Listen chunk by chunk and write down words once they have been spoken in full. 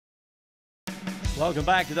Welcome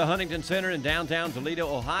back to the Huntington Center in downtown Toledo,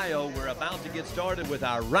 Ohio. We're about to get started with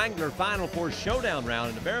our Wrangler Final Four Showdown round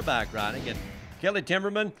in the bareback riding. And Kelly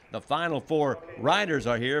Timberman, the Final Four riders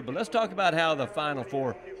are here, but let's talk about how the Final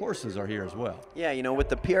Four horses are here as well. Yeah, you know, with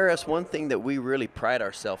the PRS, one thing that we really pride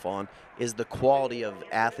ourselves on is the quality of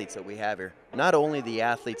athletes that we have here. Not only the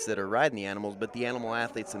athletes that are riding the animals, but the animal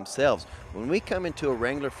athletes themselves. When we come into a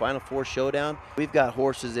Wrangler Final Four Showdown, we've got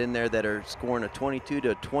horses in there that are scoring a 22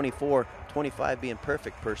 to 24, 25 being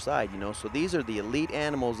perfect per side, you know. So these are the elite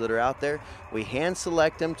animals that are out there. We hand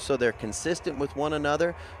select them so they're consistent with one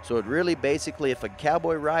another. So it really basically, if a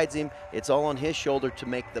cowboy rides him, it's all on his shoulder to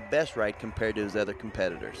make the best ride compared to his other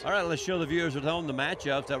competitors. All right, let's show the viewers at home the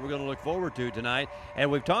matchups that we're going to look forward to tonight.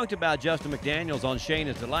 And we've talked about Justin McDaniels on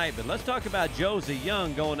Shayna's Delight, but let's talk about Josie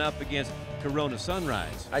Young going up against Corona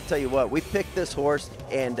Sunrise. I tell you what, we picked this horse,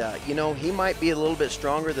 and you know, he might be a little bit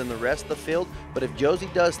stronger than the rest of the field, but if Josie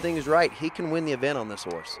does things right, he can win the event on this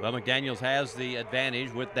horse. Well, McDaniels has the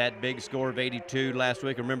advantage with that big score of 82 last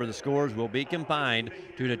week. Remember, the scores will be combined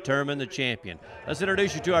to determine the champion. Let's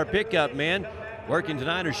introduce you to our pickup men. Working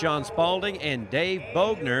tonight are Sean Spaulding and Dave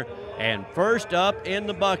Bogner. And first up in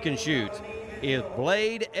the buck and shoots is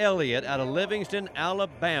Blade Elliott out of Livingston,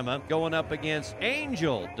 Alabama, going up against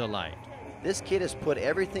Angel Delight. This kid has put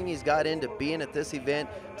everything he's got into being at this event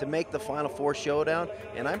to make the Final Four Showdown,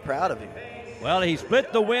 and I'm proud of him. Well, he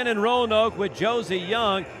split the win in Roanoke with Josie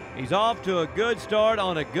Young. He's off to a good start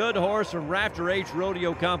on a good horse from Rafter H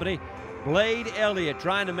Rodeo Company. Blade Elliott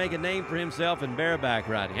trying to make a name for himself in bareback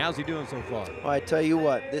riding. How's he doing so far? Well, I tell you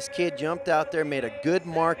what, this kid jumped out there, made a good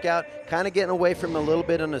mark out, kind of getting away from him a little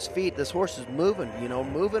bit on his feet. This horse is moving, you know,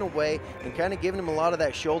 moving away and kind of giving him a lot of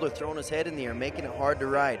that shoulder, throwing his head in the air, making it hard to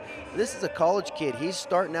ride. This is a college kid. He's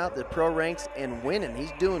starting out the pro ranks and winning.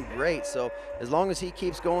 He's doing great. So as long as he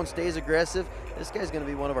keeps going, stays aggressive, this guy's going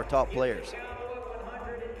to be one of our top players.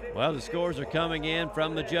 Well, the scores are coming in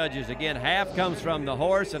from the judges. Again, half comes from the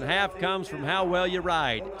horse and half comes from how well you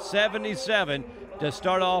ride. 77 to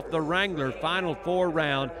start off the Wrangler Final Four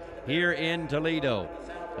round here in Toledo.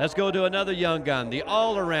 Let's go to another young gun, the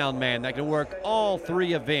all-around man that can work all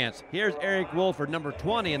three events. Here's Eric Wolford, number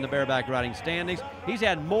 20 in the bareback riding standings. He's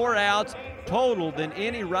had more outs total than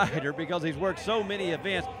any rider because he's worked so many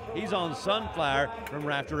events. He's on Sunflower from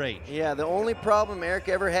Rafter H. Yeah, the only problem Eric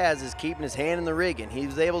ever has is keeping his hand in the rigging. He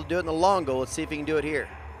was able to do it in the long goal. Let's see if he can do it here.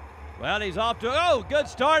 Well, he's off to, oh, good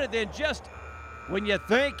start, and then just when you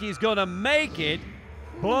think he's going to make it,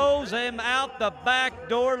 blows him out the back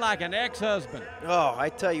door like an ex-husband. Oh, I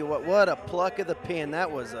tell you what a pluck of the pen.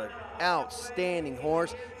 That was an outstanding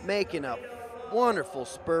horse, making a wonderful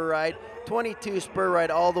spur ride. 22 spur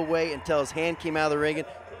ride all the way until his hand came out of the rigging.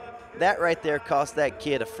 That right there cost that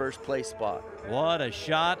kid a first place spot. What a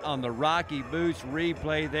shot on the Rocky Boots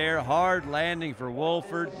replay there. Hard landing for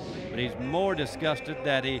Wolford, but he's more disgusted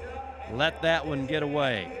that he let that one get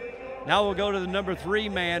away. Now we'll go to the number 3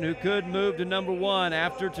 man who could move to number 1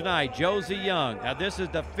 after tonight, Josie Young. Now this is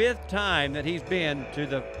the 5th time that he's been to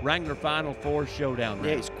the Wrangler Final Four Showdown round.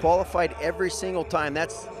 Yeah, he's qualified every single time.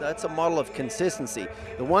 That's a model of consistency.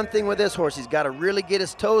 The one thing with this horse, he's got to really get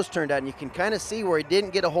his toes turned out, and you can kind of see where he didn't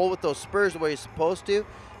get a hold with those spurs the way he's supposed to.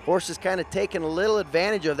 Horse is kind of taking a little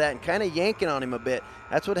advantage of that and kind of yanking on him a bit.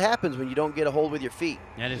 That's what happens when you don't get a hold with your feet.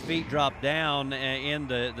 And his feet drop down in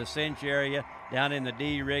the cinch area, down in the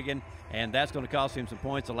D rigging, and that's going to cost him some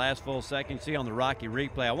points the last full second. You see on the Rocky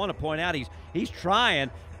replay. I want to point out he's trying.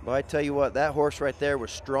 Well, I tell you what, that horse right there was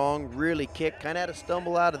strong, really kicked, kind of had to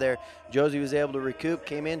stumble out of there. Josie was able to recoup,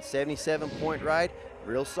 came in, 77-point ride,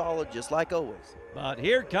 real solid, just like always. But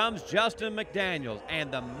here comes Justin McDaniels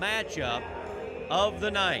and the matchup of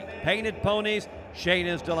the night. Painted Ponies,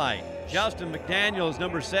 Shayna's Delight. Justin McDaniels,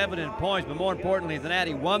 number 7 in points, but more importantly than that,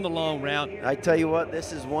 he won the long round. I tell you what,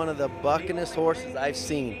 this is one of the buckinest horses I've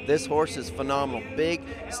seen. This horse is phenomenal. Big,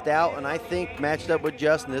 stout, and I think matched up with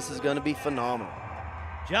Justin, this is going to be phenomenal.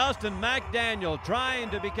 Justin McDaniel trying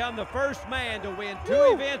to become the first man to win 2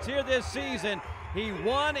 events here this season. He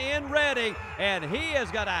won in Reading, and he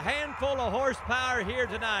has got a handful of horsepower here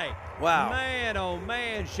tonight. Wow. Man, oh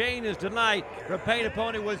man, Shayna's Delight for Painted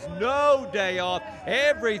Pony was no day off.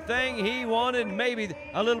 Everything he wanted, maybe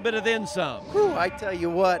a little bit of then some. Whew, I tell you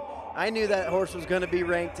what, I knew that horse was going to be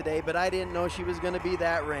ranked today, but I didn't know she was going to be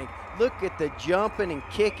that ranked. Look at the jumping and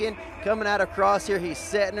kicking, coming out across here. He's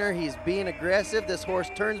setting her, he's being aggressive. This horse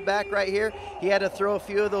turns back right here. He had to throw a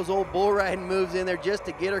few of those old bull riding moves in there just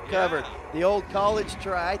to get her covered. The old college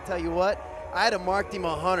try, I tell you what, I'd have marked him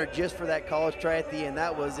 100 just for that college try at the end.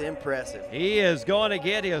 That was impressive. He is going to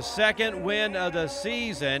get his 2nd win of the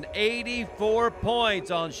season, 84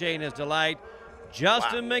 points on Shayna's Delight.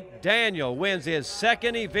 Justin McDaniel wins his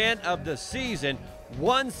second event of the season,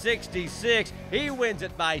 166. He wins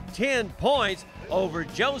it by 10 points over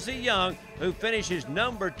Josie Young, who finishes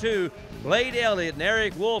number 2. Blade Elliott and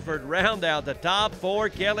Eric Wolford round out the top 4.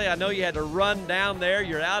 Kelly, I know you had to run down there.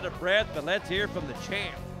 You're out of breath, but let's hear from the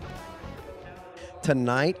champ.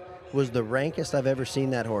 Tonight was the rankest I've ever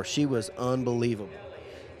seen that horse. She was unbelievable.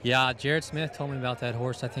 Yeah, Jared Smith told me about that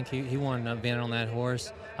horse. I think he won an event on that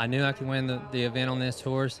horse. I knew I could win the event on this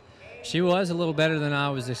horse. She was a little better than I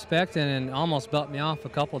was expecting and almost bumped me off a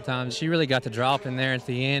couple of times. She really got the drop in there at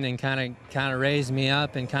the end and kind of raised me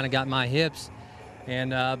up and kind of got my hips.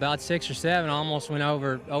 And about 6 or 7, I almost went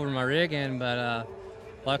over my rigging, but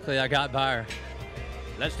luckily I got by her.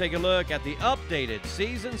 Let's take a look at the updated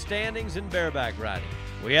season standings in bareback riding.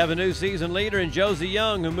 We have a new season leader in Josie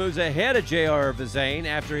Young, who moves ahead of J.R. Vizane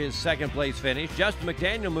after his second place finish. Justin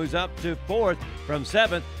McDaniel moves up to 4th from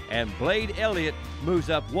 7th, and Blade Elliott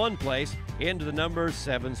moves up 1 place into the number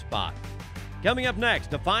 7 spot. Coming up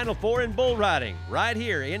next, the Final Four in bull riding right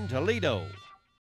here in Toledo.